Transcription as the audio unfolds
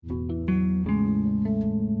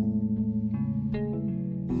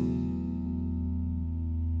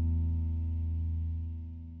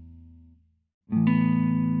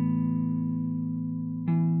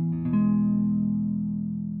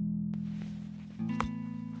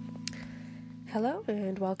Hello,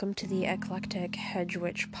 and welcome to the Eclectic Hedge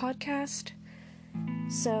Witch podcast.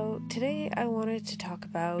 So, today I wanted to talk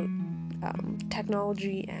about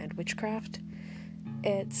technology and witchcraft.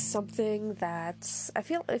 It's something that I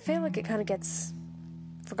feel like it kind of gets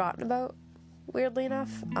forgotten about, weirdly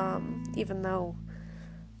enough. Even though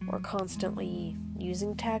we're constantly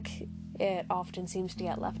using tech, it often seems to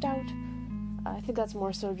get left out. I think that's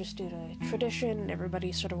more so just due to tradition and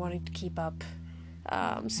everybody sort of wanting to keep up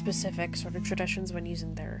specific sort of traditions when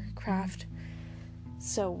using their craft.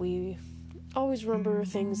 So we always remember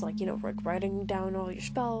things like, writing down all your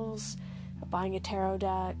spells, buying a tarot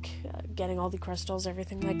deck, getting all the crystals,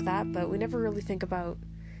 everything like that, but we never really think about,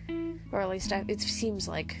 or at least it seems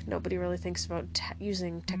like nobody really thinks about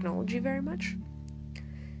using technology very much.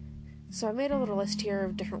 So I made a little list here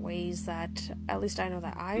of different ways that, at least I know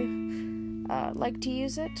that I like to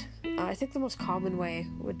use it. I think the most common way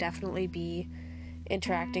would definitely be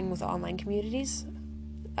interacting with online communities.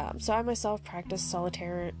 So I myself practice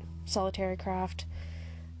solitary craft.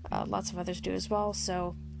 Lots of others do as well.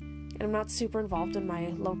 So, and I'm not super involved in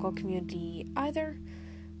my local community either.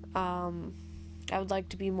 I would like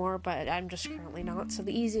to be more, but I'm just currently not. So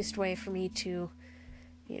the easiest way for me to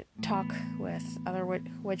talk with other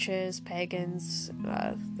witches, pagans,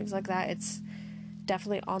 things like that, it's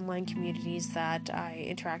definitely online communities that I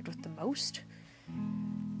interact with the most.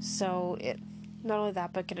 So not only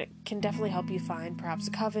that, but it can definitely help you find perhaps a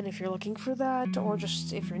coven if you're looking for that, or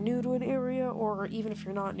just if you're new to an area, or even if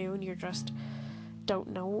you're not new and you're just don't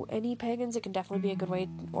know any pagans, it can definitely be a good way,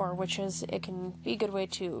 or witches, it can be a good way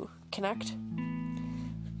to connect.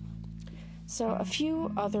 So a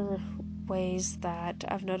few other ways that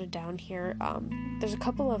I've noted down here, there's a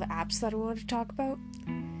couple of apps that I wanted to talk about.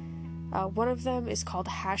 One of them is called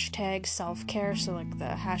 #selfcare, so like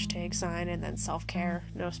the hashtag sign and then self-care,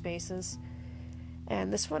 no spaces.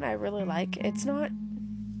 And this one I really like. It's not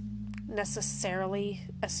necessarily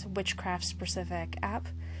a witchcraft-specific app.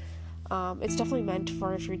 It's definitely meant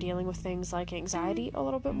for if you're dealing with things like anxiety a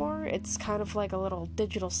little bit more. It's kind of like a little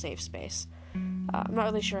digital safe space. I'm not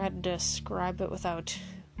really sure how to describe it without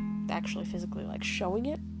actually physically showing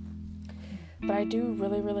it. But I do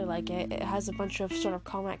really, really like it. It has a bunch of sort of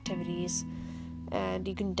calm activities, and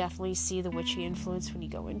you can definitely see the witchy influence when you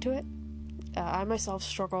go into it. I myself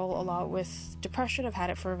struggle a lot with depression. I've had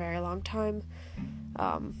it for a very long time.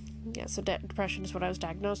 So depression is what I was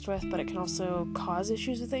diagnosed with, but it can also cause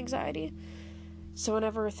issues with anxiety. So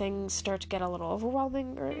whenever things start to get a little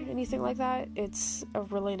overwhelming or anything like that, it's a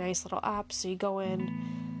really nice little app. So you go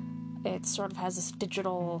in, it sort of has this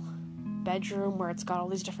digital bedroom where it's got all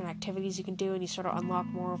these different activities you can do, and you sort of unlock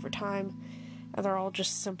more over time. And they're all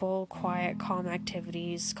just simple, quiet, calm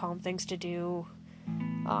activities, calm things to do.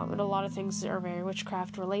 And a lot of things are very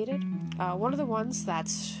witchcraft related. One of the ones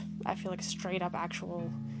that's, I feel like, straight up actual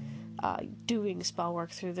doing spell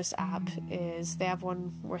work through this app is they have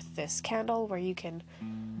one with this candle where you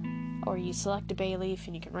select a bay leaf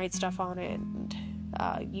and you can write stuff on it and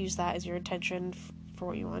use that as your intention for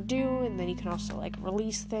what you want to do, and then you can also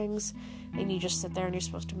release things, and you just sit there and you're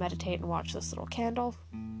supposed to meditate and watch this little candle.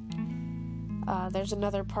 There's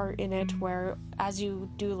another part in it where as you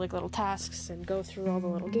do little tasks and go through all the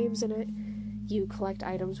little games in it, you collect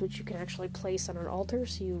items which you can actually place on an altar,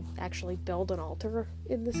 so you actually build an altar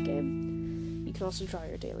in this game. You can also draw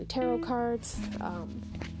your daily tarot cards,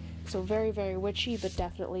 so very, very witchy, but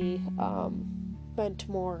definitely meant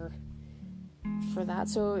more for that.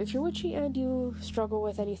 So if you're witchy and you struggle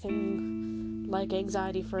with anything like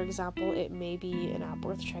anxiety, for example, it may be an app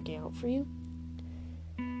worth checking out for you.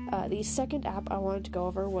 The second app I wanted to go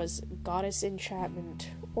over was Goddess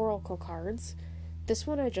Enchantment Oracle Cards. This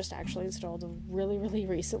one I just actually installed really, really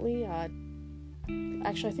recently.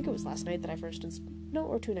 Actually, I think it was last night that I first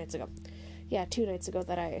or 2 nights ago. Yeah, 2 nights ago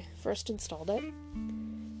that I first installed it.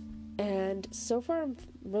 And so far I'm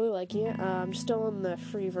really liking it. I'm still on the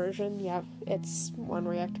free version. Yeah, it's one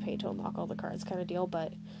where you have to pay to unlock all the cards kind of deal,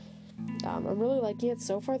 but I'm really liking it.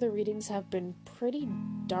 So far the readings have been pretty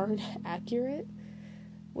darn accurate,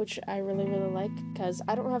 which I really, really like, because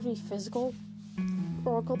I don't have any physical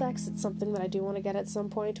oracle decks. It's something that I do want to get at some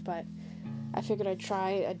point, but I figured I'd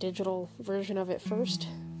try a digital version of it first.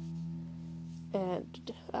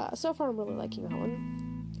 And so far I'm really liking that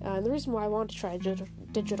one. And the reason why I wanted to try a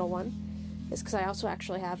digital one is because I also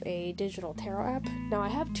actually have a digital tarot app. Now I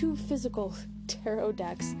have 2 physical tarot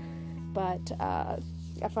decks, but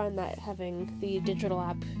I find that having the digital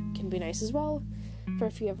app can be nice as well, for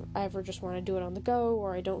if you ever just want to do it on the go,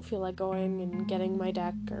 or I don't feel like going and getting my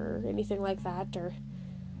deck or anything like that, or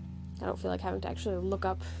I don't feel like having to actually look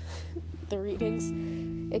up the readings.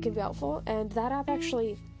 It can be helpful, and that app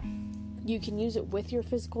actually You can use it with your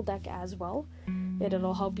physical deck as well, and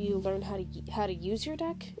it'll help you learn how to use your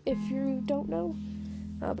deck if you don't know.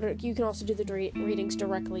 But you can also do the readings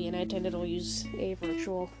directly in it, and it'll use the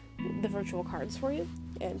virtual cards for you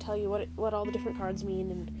and tell you what all the different cards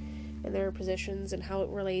mean and their positions and how it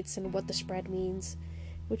relates and what the spread means,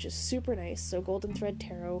 which is super nice. So Golden Thread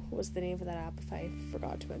Tarot was the name of that app, if I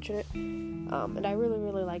forgot to mention it. And I really,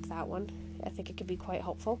 really like that one. I think it could be quite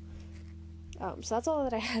helpful. So that's all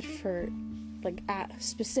that I had for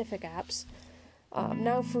specific apps.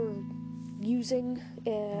 Now for using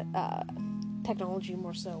technology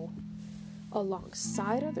more so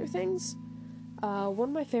alongside other things. One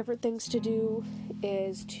of my favorite things to do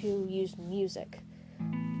is to use music.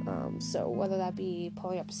 So whether that be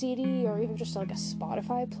pulling up a CD or even just like a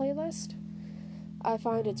Spotify playlist, I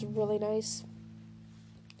find it's really nice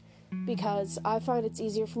because I find it's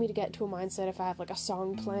easier for me to get into a mindset if I have like a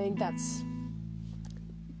song playing that's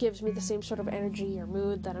gives me the same sort of energy or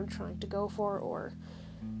mood that I'm trying to go for, or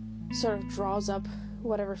sort of draws up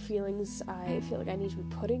whatever feelings I feel like I need to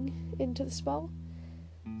be putting into the spell.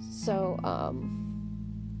 So,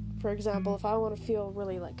 for example, if I want to feel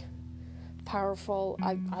really like powerful,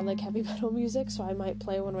 I like heavy metal music, so I might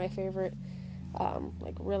play one of my favorite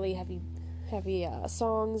really heavy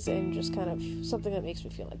songs, and just kind of something that makes me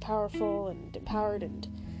feel like powerful and empowered and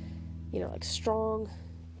like strong.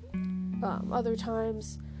 Other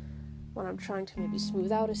times when I'm trying to maybe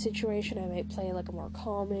smooth out a situation, I might play like a more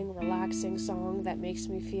calming, relaxing song that makes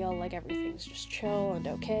me feel like everything's just chill and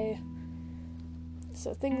okay.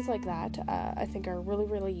 So things like that, I think are really,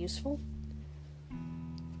 really useful.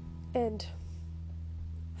 And,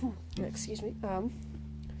 excuse me,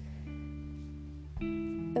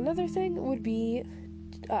 another thing would be,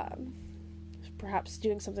 perhaps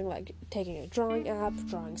doing something like taking a drawing app,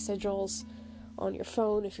 drawing sigils on your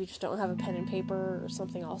phone if you just don't have a pen and paper or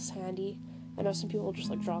something else handy. I know some people just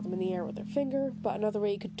like draw them in the air with their finger, but another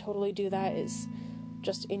way you could totally do that is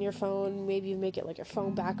just in your phone. Maybe you make it like your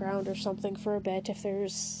phone background or something for a bit if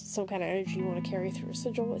there's some kind of energy you want to carry through a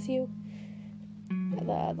sigil with you.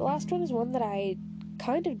 The last one is one that I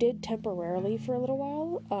kind of did temporarily for a little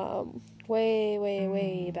while,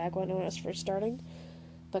 way back when I was first starting,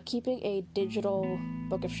 but keeping a digital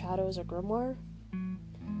Book of Shadows or grimoire.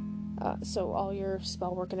 So all your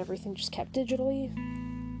spell work and everything just kept digitally.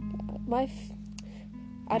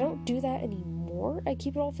 I don't do that anymore. I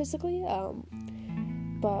keep it all physically.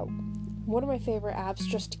 But one of my favorite apps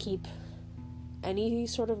just to keep any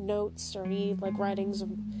sort of notes or any like writings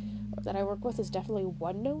that I work with is definitely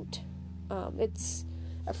OneNote. It's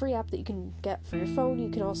a free app that you can get for your phone.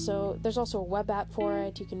 There's also a web app for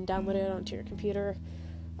it. You can download it onto your computer.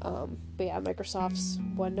 But yeah, Microsoft's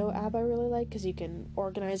OneNote app I really like because you can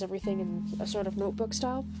organize everything in a sort of notebook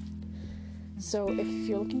style. So if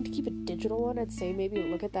you're looking to keep a digital one, I'd say maybe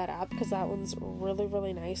look at that app because that one's really,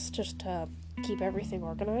 really nice just to keep everything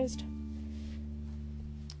organized.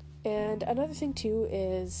 And another thing too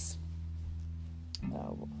is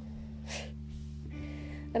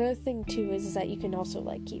that you can also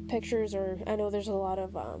like keep pictures, or I know there's a lot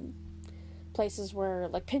of places where,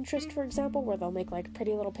 like Pinterest for example, where they'll make like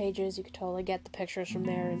pretty little pages. You could totally get the pictures from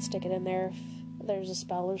there and stick it in there if there's a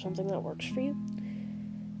spell or something that works for you.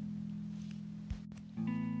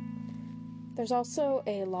 There's also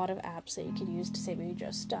a lot of apps that you can use to say maybe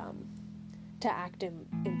just to act in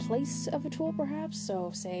place of a tool perhaps.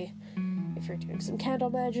 So say if you're doing some candle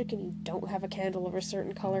magic and you don't have a candle of a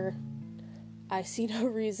certain color, I see no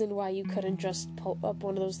reason why you couldn't just pull up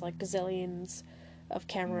one of those like gazillions of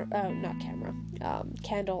candle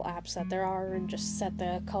apps that there are and just set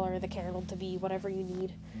the color of the candle to be whatever you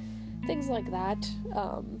need. Things like that.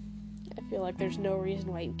 I feel like there's no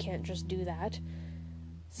reason why you can't just do that.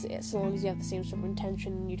 So long as you have the same sort of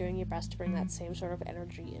intention, you're doing your best to bring that same sort of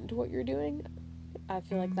energy into what you're doing, I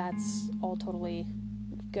feel like that's all totally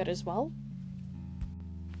good as well.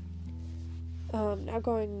 Now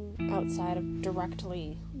going outside of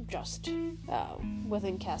directly just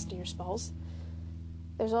within casting your spells,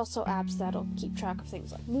 there's also apps that'll keep track of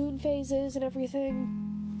things like moon phases and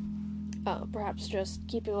everything. Perhaps just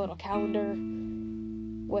keeping a little calendar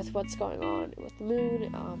with what's going on with the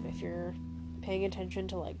moon. If you're paying attention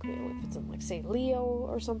to like if it's in like say Leo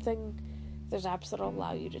or something, there's apps that'll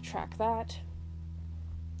allow you to track that.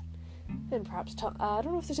 And perhaps I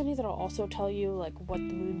don't know if there's any that'll also tell you like what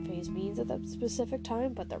the moon phase means at that specific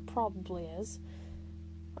time, but there probably is.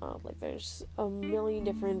 Like there's a million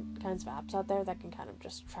different kinds of apps out there that can kind of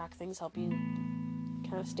just track things, help you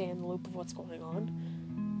kind of stay in the loop of what's going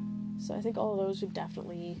on. So I think all of those would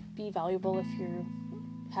definitely be valuable if you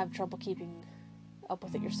have trouble keeping up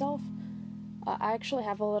with it yourself. I actually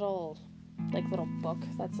have a little little book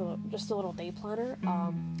that's just a little day planner.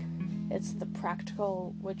 It's the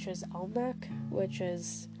Practical Witch's Almanac, which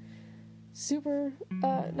is super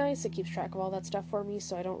nice. It keeps track of all that stuff for me,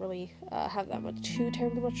 so I don't really have that much too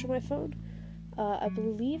terribly much on my phone. I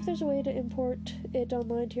believe there's a way to import it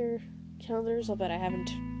online to your calendars, but I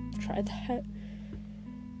haven't tried that.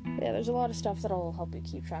 But yeah, there's a lot of stuff that'll help you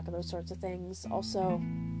keep track of those sorts of things. Also,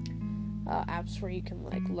 apps where you can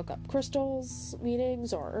look up crystals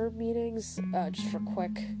meanings or herb meanings, just for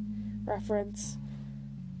quick reference.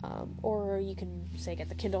 Or you can, say, get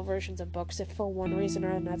the Kindle versions of books if for one reason or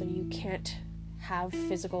another you can't have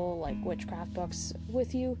physical, witchcraft books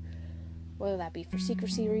with you, whether that be for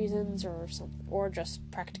secrecy reasons or just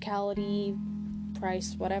practicality,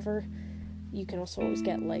 price, whatever. You can also always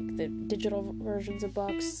get, the digital versions of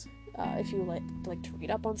books, if you like to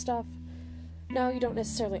read up on stuff. Now, you don't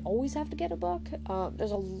necessarily always have to get a book.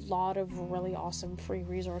 There's a lot of really awesome free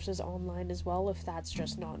resources online as well, if that's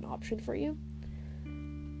just not an option for you.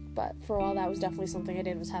 But for a while, that was definitely something I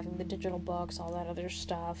did, was having the digital books, all that other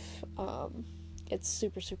stuff. It's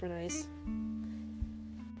super, super nice.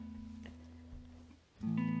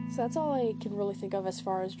 So that's all I can really think of as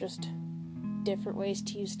far as just different ways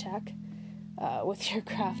to use tech with your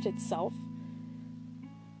craft itself.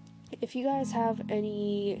 If you guys have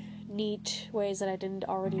any neat ways that I didn't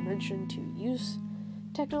already mention to use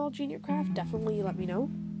technology in your craft, definitely let me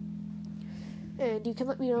know. And you can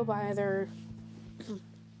let me know by either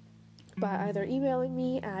emailing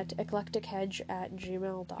me at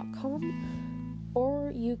eclectichedge@gmail.com,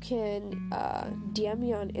 or you can DM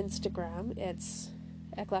me on Instagram. It's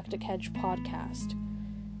Eclectic Hedge Podcast.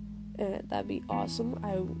 And that'd be awesome.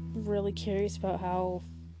 I'm really curious about how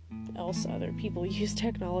else other people use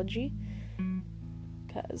technology,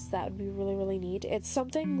 because that would be really, really neat. It's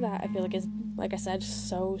something that I feel like is, like I said,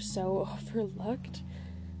 so overlooked,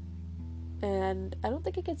 and I don't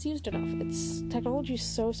think it gets used enough. Technology is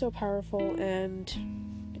so powerful, and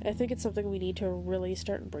I think it's something we need to really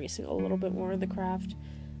start embracing a little bit more in the craft,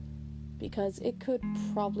 because it could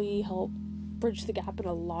probably help bridge the gap in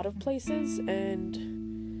a lot of places and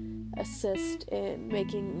assist in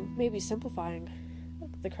maybe simplifying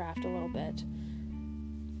the craft a little bit.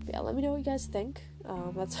 But yeah, let me know what you guys think.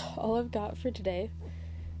 That's all I've got for today.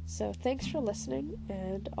 So thanks for listening,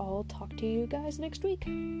 and I'll talk to you guys next week.